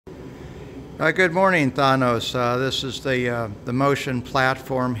Good morning, Thanos. This is the motion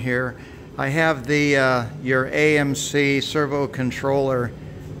platform here. I have your AMC Servo controller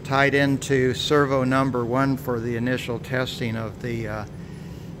tied into servo number 1 for the initial testing of the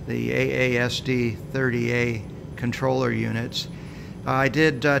AASD30A controller units. I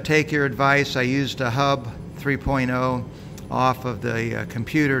did take your advice. I used a hub 3.0 off of the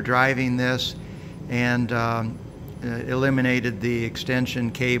computer driving this and eliminated the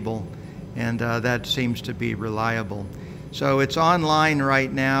extension cable, and that seems to be reliable. So it's online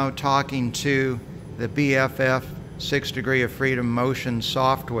right now talking to the BFF 6 degree of freedom motion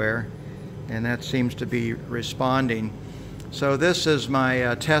software, and that seems to be responding. So this is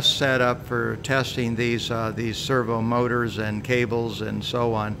my test setup for testing these servo motors and cables and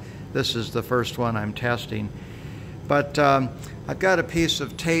so on. This is the first one I'm testing. But I've got a piece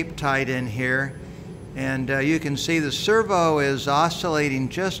of tape tied in here, and you can see the servo is oscillating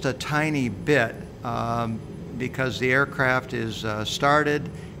just a tiny bit because the aircraft is started,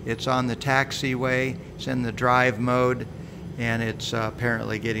 it's on the taxiway, it's in the drive mode, and it's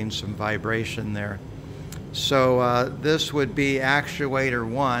apparently getting some vibration there. So this would be actuator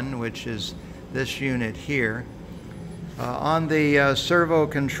 1, which is this unit here. On the servo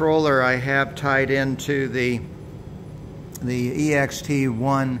controller, I have tied into the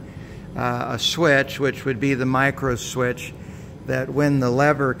EXT1 a switch, which would be the micro switch, that when the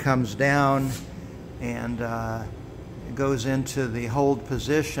lever comes down and goes into the hold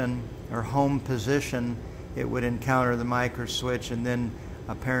position or home position, it would encounter the micro switch and then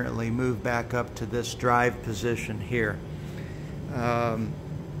apparently move back up to this drive position here.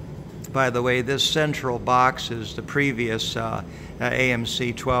 By the way, this central box is the previous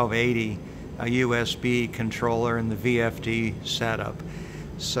AMC 1280 USB controller in the VFD setup.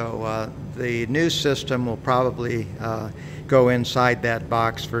 So the new system will probably go inside that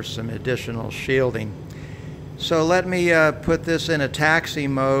box for some additional shielding. So let me put this in a taxi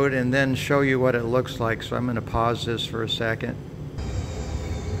mode and then show you what it looks like. So I'm going to pause this for a second.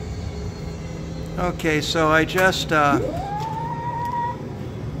 Okay, so I just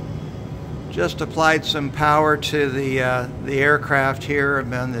applied some power to the aircraft here.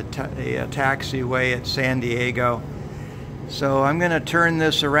 I'm on the taxiway at San Diego. So I'm going to turn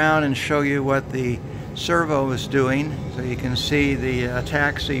this around and show you what the servo is doing. So you can see the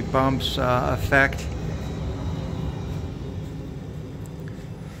taxi bumps effect.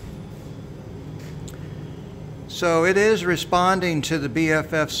 So it is responding to the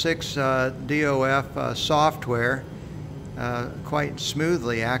BFF6 DOF software quite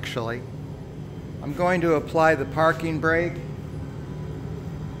smoothly, actually. I'm going to apply the parking brake.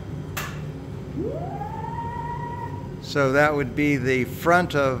 So that would be the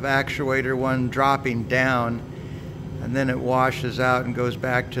front of actuator 1 dropping down, and then it washes out and goes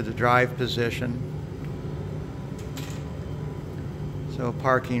back to the drive position. So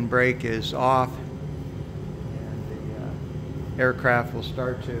parking brake is off, and the aircraft will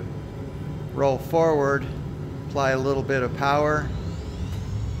start to roll forward. Apply a little bit of power.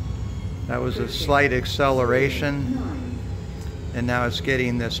 That was a slight acceleration, and now it's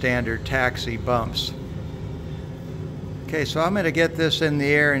getting the standard taxi bumps. Okay, so I'm going to get this in the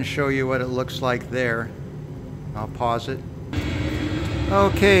air and show you what it looks like there. I'll pause it.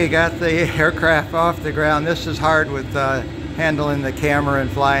 Okay, got the aircraft off the ground. This is hard with handling the camera and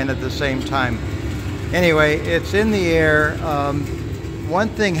flying at the same time. Anyway, it's in the air. One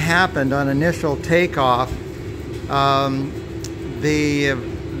thing happened on initial takeoff. The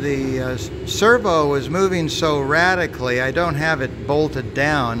servo was moving so radically, I don't have it bolted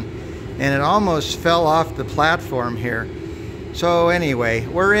down, and it almost fell off the platform here. So anyway,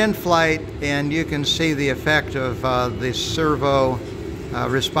 we're in flight, and you can see the effect of the servo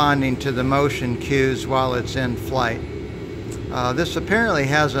responding to the motion cues while it's in flight. This apparently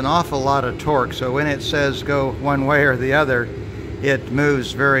has an awful lot of torque, so when it says go one way or the other, it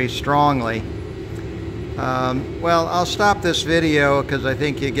moves very strongly. Well, I'll stop this video because I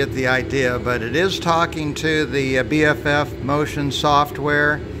think you get the idea, but it is talking to the BFF motion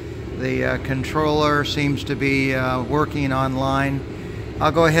software. The controller seems to be working online.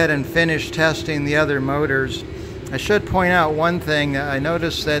 I'll go ahead and finish testing the other motors. I should point out one thing. I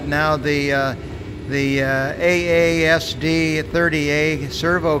noticed that now the AASD30A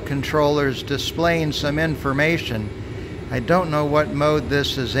servo controller is displaying some information. I don't know what mode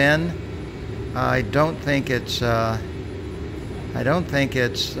this is in. I don't think it's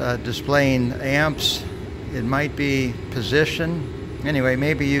displaying amps. It might be position. Anyway,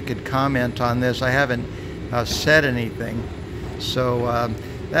 maybe you could comment on this. I haven't said anything. So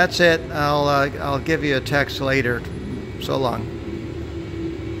that's it. I'll give you a text later. So long.